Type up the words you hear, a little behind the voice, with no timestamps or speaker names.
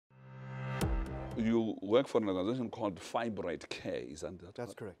you work for an organization called Fibroid Care, isn't that?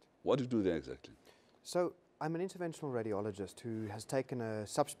 That's correct. What do you do there exactly? So I'm an interventional radiologist who has taken a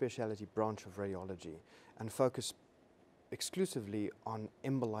subspecialty branch of radiology and focus exclusively on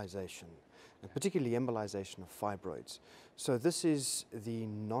embolization, and particularly embolization of fibroids. So this is the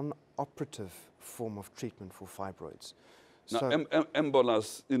non-operative form of treatment for fibroids. Now, So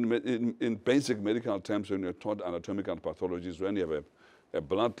embolus, in basic medical terms, when you're taught anatomical pathologies, when you have a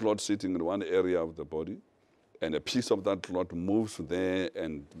blood clot sitting in one area of the body, and a piece of that clot moves there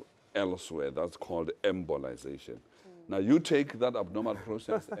and elsewhere, that's called embolization. Now, you take that abnormal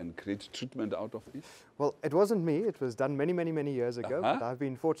process and create treatment out of it? well, it wasn't me. It was done many, many, many years ago, but I've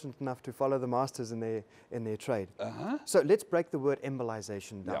been fortunate enough to follow the masters in their trade. So let's break the word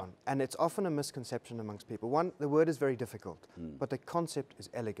embolization down. Yeah. And it's often a misconception amongst people. One, the word is very difficult, but the concept is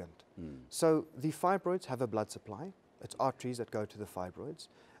elegant. So the fibroids have a blood supply. It's arteries that go to the fibroids.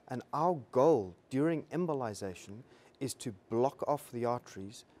 And our goal during embolization is to block off the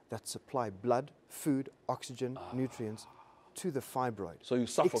arteries that supply blood, food, oxygen, nutrients to the fibroid. So you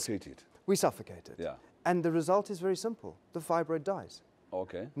suffocate it? We suffocate it. Yeah. And the result is very simple. The fibroid dies.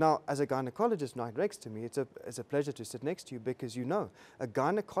 Okay. Now, as a gynecologist right next to me, it's a pleasure to sit next to you because you know a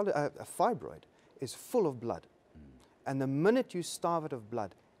fibroid is full of blood. And the minute you starve it of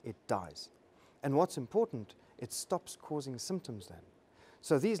blood, it dies. And what's important, it stops causing symptoms then.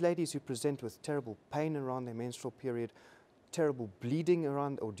 So these ladies who present with terrible pain around their menstrual period, terrible bleeding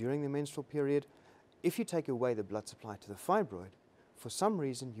around or during the menstrual period, if you take away the blood supply to the fibroid, for some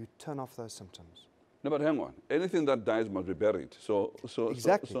reason you turn off those symptoms. No, but hang on. Anything that dies must be buried.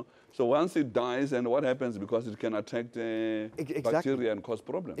 Exactly. So once it dies, and what happens? Because it can attack the bacteria and cause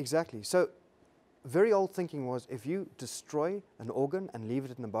problems. Exactly. So very old thinking was if you destroy an organ and leave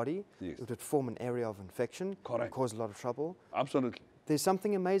it in the body, Yes. it would form an area of infection, Correct. cause a lot of trouble. Absolutely. There's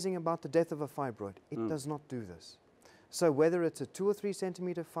something amazing about the death of a fibroid. It does not do this. So whether it's a 2 or 3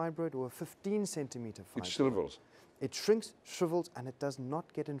 centimeter fibroid or a 15 centimeter fibroid, It shrivels. it shrinks, shrivels, and it does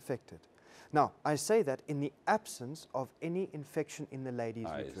not get infected. Now, I say that in the absence of any infection in the lady's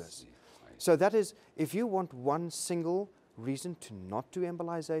uterus. So that is, if you want one single reason to not do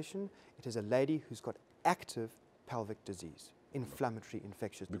embolization, it is a lady who's got active pelvic disease, inflammatory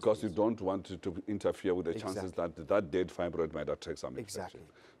infectious Because disease. you don't want to interfere with the chances that dead fibroid might attract some infection. Exactly.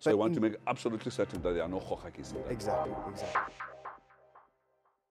 So But you want to make absolutely certain that there are no hohakis in that. Exactly.